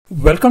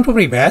Welcome to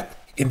PreMath.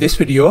 In this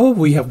video,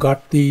 we have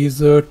got these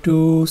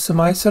two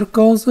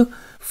semicircles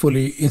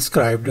fully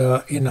inscribed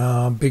in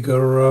a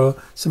bigger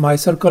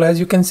semicircle,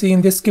 as you can see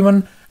in this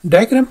given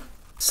diagram,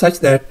 such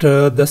that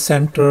the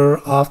center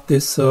of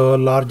this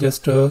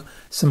largest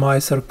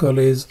semicircle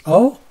is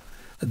O,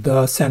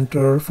 the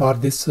center for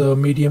this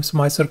medium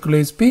semicircle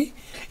is P,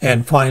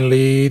 and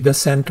finally the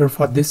center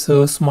for this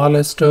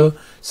smallest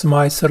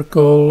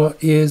semicircle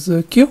is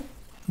Q.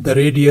 The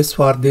radius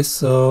for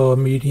this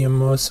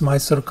medium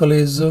semicircle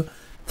is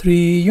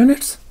 3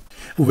 units,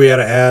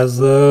 whereas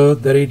the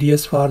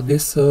radius for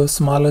this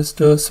smallest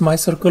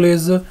semicircle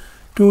is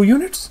 2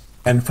 units.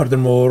 And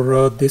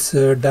furthermore, this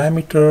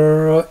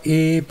diameter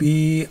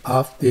AB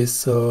of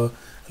this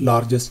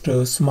largest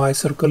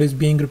semicircle is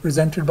being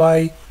represented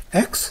by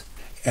X,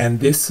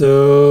 and this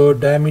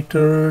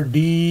diameter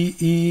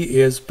DE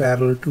is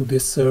parallel to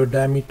this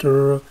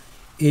diameter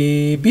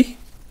AB.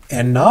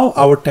 And now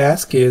our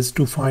task is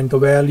to find the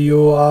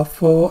value of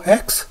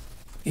X.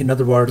 In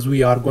other words,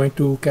 we are going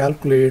to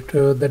calculate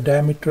the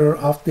diameter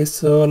of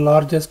this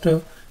largest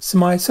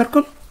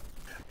semicircle.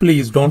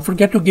 Please don't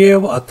forget to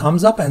give a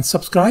thumbs up and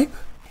subscribe.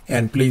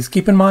 And please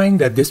keep in mind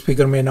that this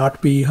figure may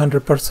not be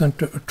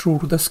 100% true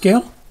to the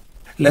scale.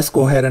 Let's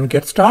go ahead and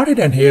get started.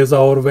 And here's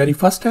our very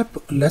first step.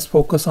 Let's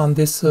focus on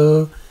this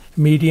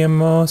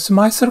medium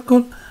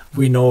semicircle.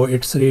 We know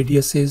its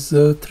radius is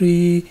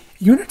 3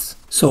 units.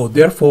 So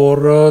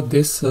therefore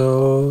this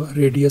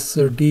radius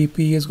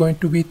dP is going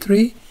to be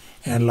 3,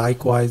 and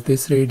likewise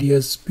this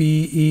radius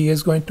PE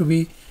is going to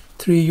be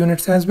 3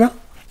 units as well.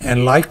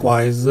 And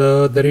likewise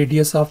the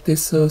radius of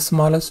this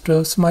smallest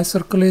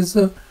semicircle is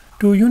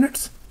 2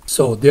 units.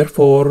 So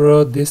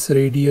therefore this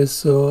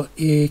radius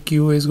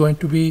AQ is going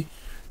to be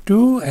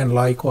 2, and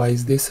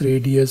likewise this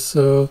radius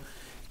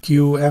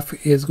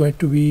QF is going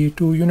to be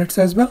 2 units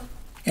as well.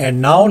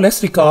 And now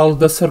let's recall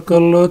the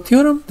circle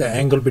theorem. The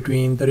angle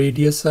between the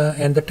radius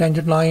and the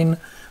tangent line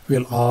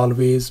will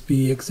always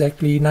be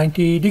exactly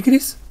 90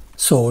 degrees.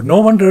 So no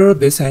wonder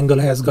this angle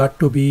has got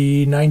to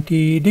be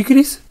 90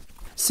 degrees,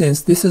 since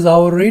this is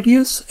our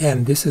radius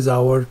and this is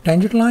our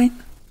tangent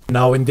line.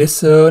 Now in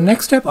this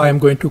next step, I am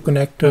going to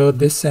connect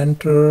this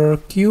center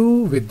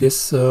Q with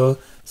this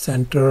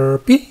center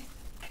P,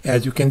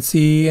 as you can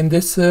see in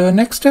this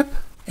next step.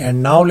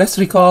 And now let's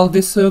recall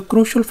this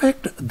crucial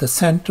fact. The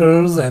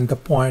centers and the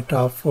point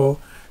of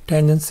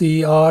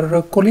tangency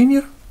are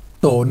collinear.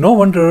 So no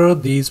wonder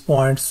these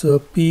points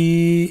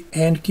P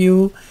and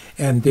Q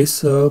and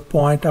this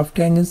point of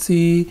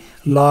tangency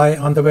lie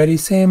on the very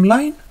same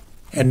line.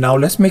 And now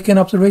let's make an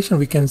observation.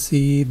 We can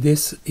see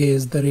this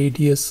is the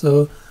radius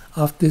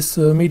of this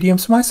medium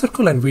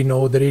semicircle, and we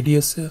know the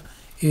radius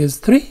is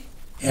 3.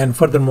 And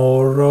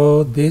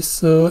furthermore,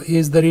 this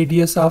is the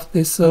radius of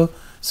this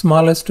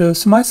smallest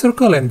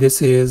semicircle, and this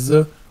is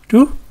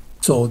 2.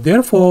 So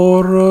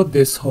therefore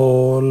this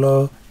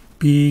whole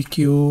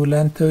PQ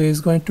length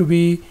is going to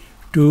be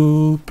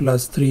 2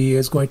 plus 3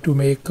 is going to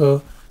make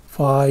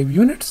 5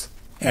 units.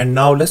 And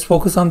now let's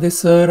focus on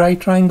this right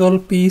triangle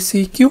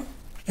PCQ,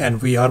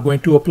 and we are going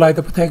to apply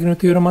the Pythagorean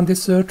theorem on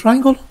this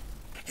triangle.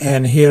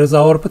 And here's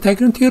our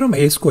Pythagorean theorem: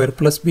 a square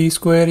plus b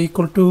square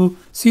equal to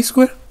c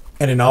square.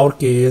 And in our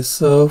case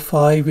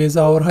 5 is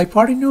our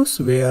hypotenuse,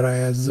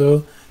 whereas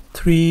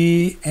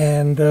 3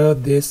 and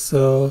this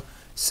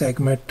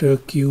segment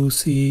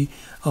QC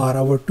are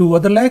our 2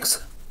 other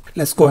legs.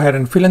 Let's go ahead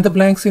and fill in the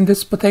blanks in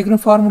this Pythagorean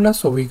formula.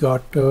 So we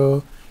got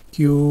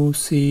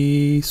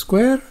QC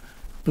square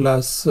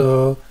plus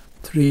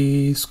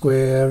 3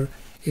 square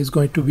is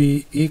going to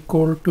be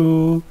equal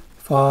to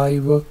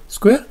 5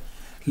 square.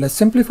 Let's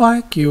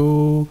simplify.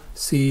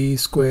 QC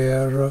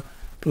square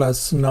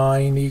plus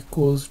 9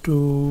 equals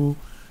to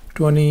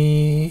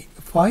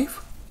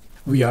 25.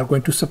 We are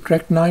going to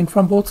subtract 9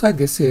 from both sides.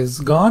 This is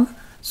gone.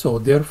 So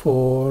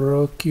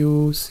therefore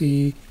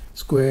QC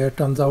square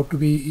turns out to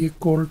be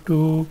equal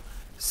to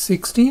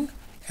 16.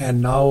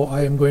 And now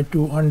I am going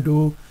to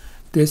undo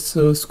this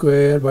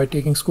square by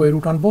taking square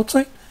root on both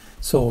sides.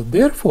 So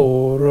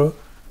therefore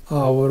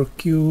our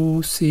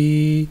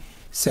QC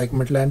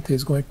segment length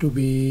is going to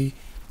be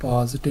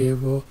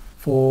positive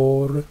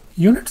 4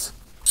 units.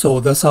 So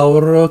thus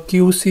our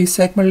QC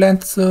segment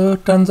length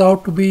turns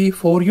out to be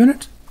 4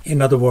 units. In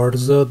other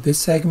words, this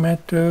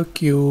segment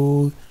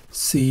QC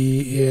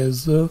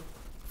is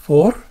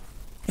 4.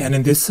 And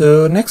in this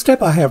next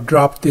step, I have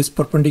dropped this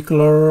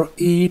perpendicular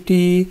ET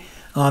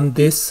on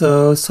this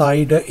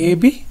side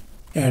AB.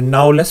 And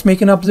now let's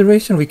make an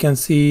observation. We can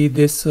see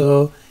this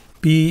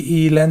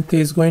PE length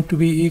is going to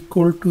be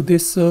equal to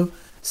this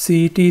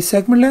CT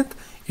segment length.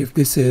 If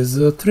this is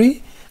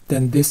 3,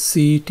 then this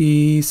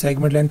CT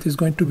segment length is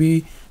going to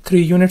be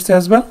 3 units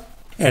as well.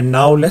 And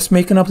now let's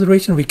make an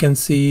observation. We can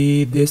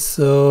see this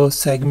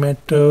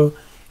segment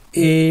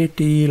AT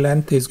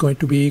length is going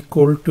to be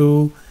equal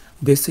to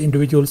this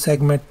individual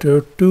segment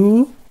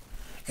 2,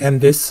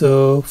 and this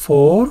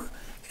 4,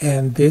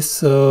 and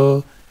this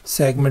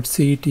segment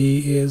CT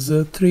is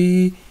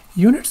 3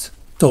 units.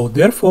 So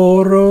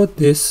therefore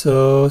this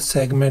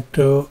segment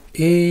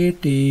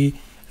AT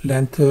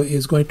length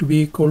is going to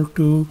be equal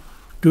to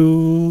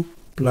 2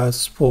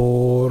 plus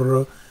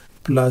 4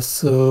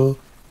 plus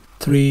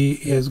 3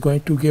 is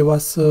going to give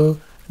us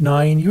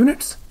 9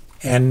 units.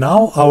 And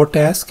now our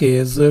task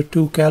is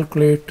to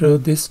calculate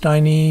this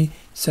tiny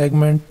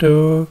segment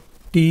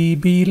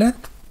TB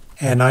length.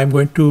 And I'm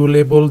going to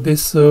label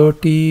this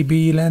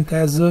TB length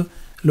as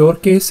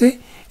lowercase a.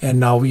 And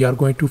now we are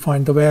going to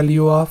find the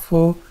value of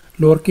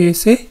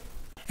lowercase a.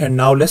 And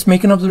now let's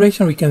make an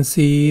observation. We can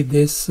see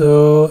this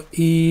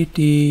ET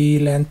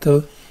length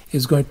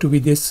is going to be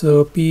this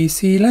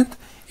PC length.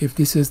 If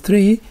this is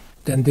 3,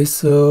 then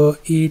this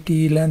ET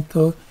length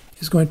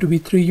is going to be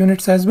 3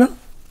 units as well.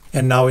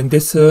 And now in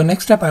this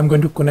next step, I'm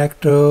going to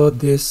connect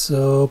this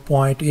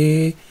point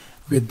A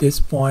with this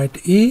point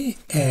E,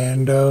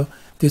 and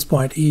this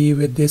point E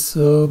with this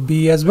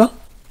B as well.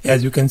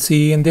 As you can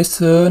see in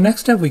this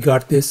next step, we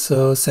got this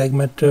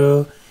segment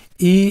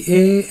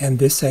EA and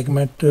this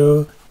segment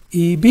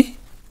EB.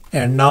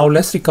 And now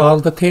let's recall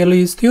the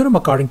Thales theorem.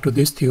 According to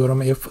this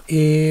theorem, if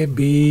A,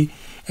 B,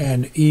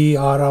 and E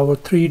are our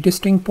 3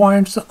 distinct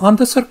points on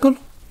the circle,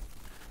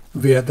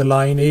 where the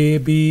line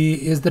AB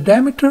is the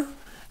diameter,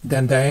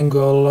 then the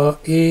angle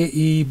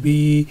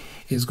AEB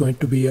is going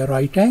to be a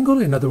right angle.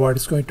 In other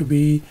words, it's going to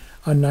be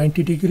a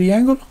 90-degree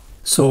angle.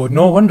 So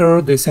no wonder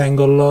this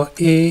angle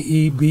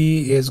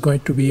AEB is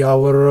going to be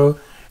our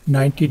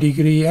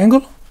 90-degree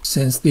angle,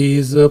 since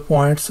these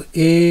points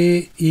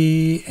A,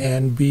 E,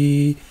 and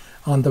B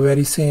on the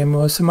very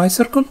same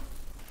semicircle,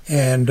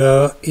 and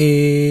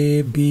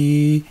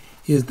AB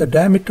is the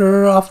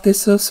diameter of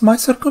this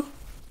semicircle.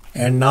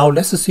 And now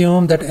let's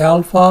assume that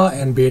alpha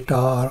and beta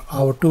are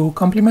our 2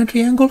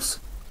 complementary angles.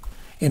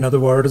 In other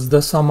words,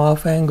 the sum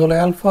of angle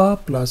alpha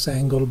plus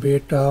angle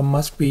beta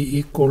must be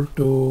equal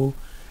to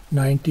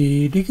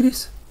 90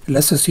 degrees.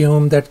 Let's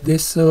assume that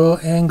this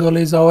angle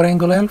is our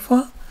angle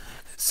alpha.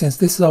 Since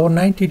this is our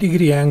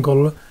 90-degree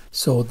angle,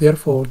 so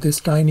therefore this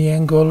tiny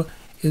angle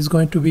is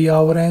going to be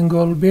our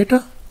angle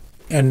beta.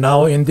 And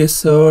now in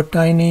this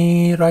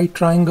tiny right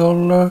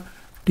triangle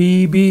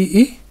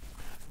TBE,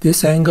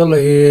 this angle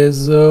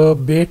is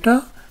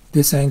beta,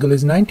 this angle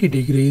is 90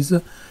 degrees,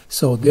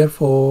 so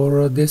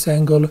therefore this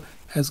angle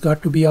has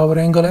got to be our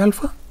angle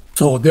alpha.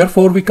 So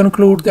therefore we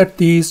conclude that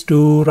these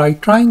 2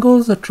 right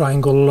triangles, the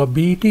triangle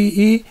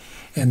BTE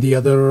and the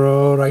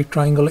other right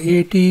triangle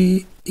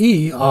ATE,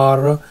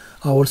 are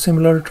our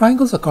similar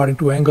triangles according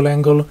to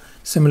angle-angle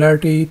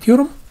similarity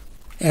theorem.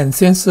 And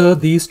since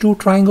these 2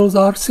 triangles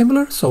are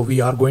similar, so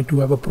we are going to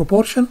have a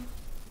proportion.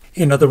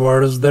 In other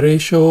words, the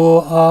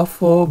ratio of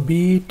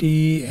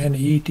BT and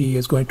ET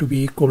is going to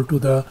be equal to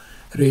the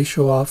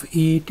ratio of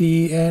ET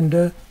and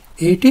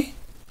AT.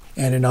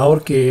 And in our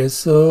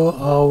case,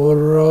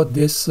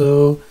 this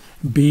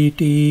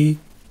BT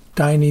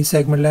tiny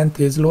segment length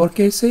is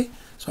lowercase a.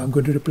 So I'm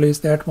going to replace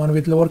that one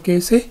with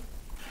lowercase a.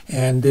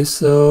 And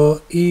this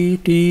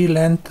ET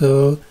length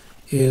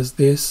is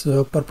this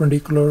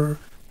perpendicular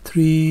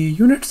 3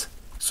 units.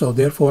 So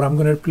therefore I'm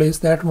going to replace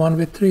that one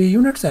with 3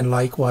 units, and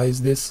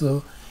likewise this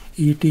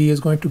ET is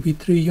going to be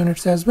 3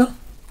 units as well.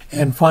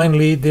 And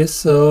finally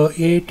this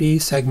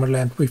AT segment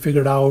length we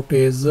figured out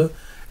is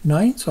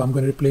 9, so I'm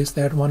going to replace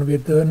that one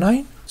with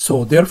 9.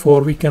 So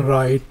therefore we can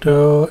write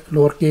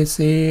lowercase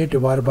a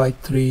divided by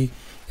 3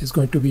 is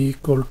going to be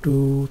equal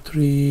to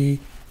 3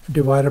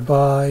 divided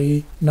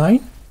by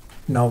 9.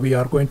 Now we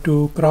are going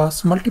to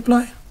cross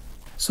multiply.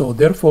 So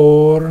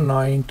therefore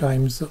 9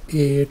 times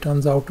a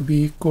turns out to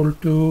be equal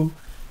to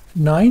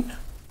 9.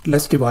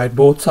 Let's divide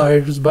both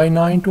sides by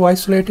 9 to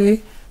isolate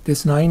a.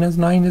 This 9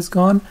 is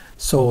gone.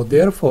 So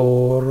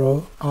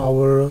therefore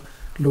our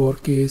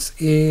lowercase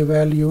a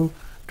value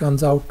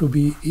turns out to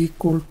be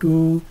equal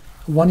to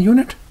 1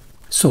 unit.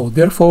 So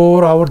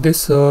therefore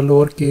this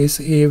lowercase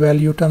a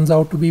value turns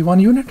out to be 1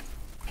 unit.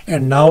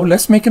 And now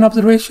let's make an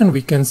observation.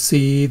 We can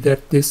see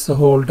that this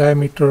whole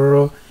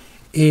diameter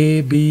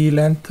AB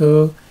length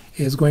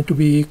is going to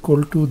be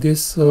equal to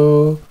this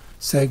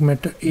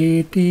segment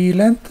AT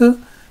length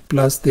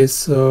plus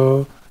this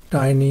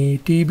tiny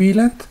TB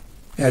length,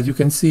 as you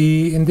can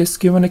see in this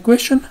given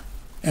equation.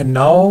 And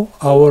now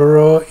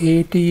our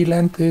AT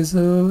length is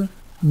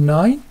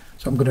 9,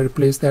 so I'm going to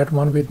replace that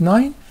one with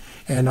 9.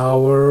 And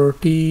our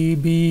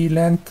TB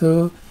length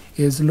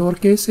is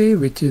lowercase a,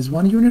 which is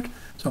 1 unit,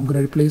 so I'm going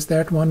to replace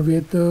that one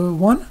with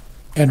 1.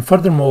 And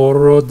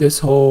furthermore, this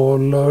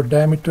whole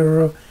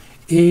diameter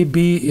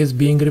AB is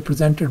being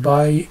represented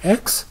by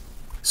x,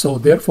 so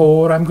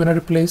therefore I'm going to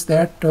replace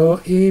that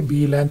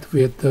AB length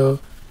with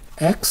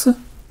x.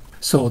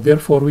 So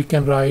therefore we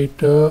can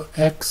write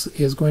x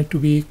is going to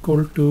be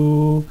equal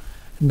to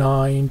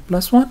 9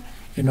 plus 1.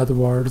 In other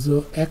words,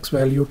 x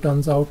value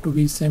turns out to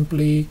be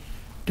simply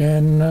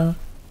 10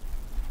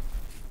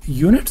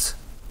 units.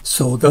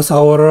 So thus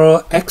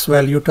our x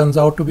value turns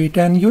out to be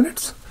 10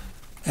 units.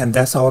 And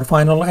that's our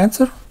final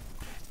answer.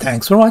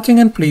 Thanks for watching,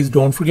 and please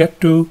don't forget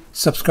to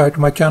subscribe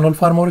to my channel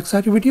for more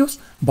exciting videos.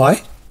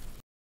 Bye.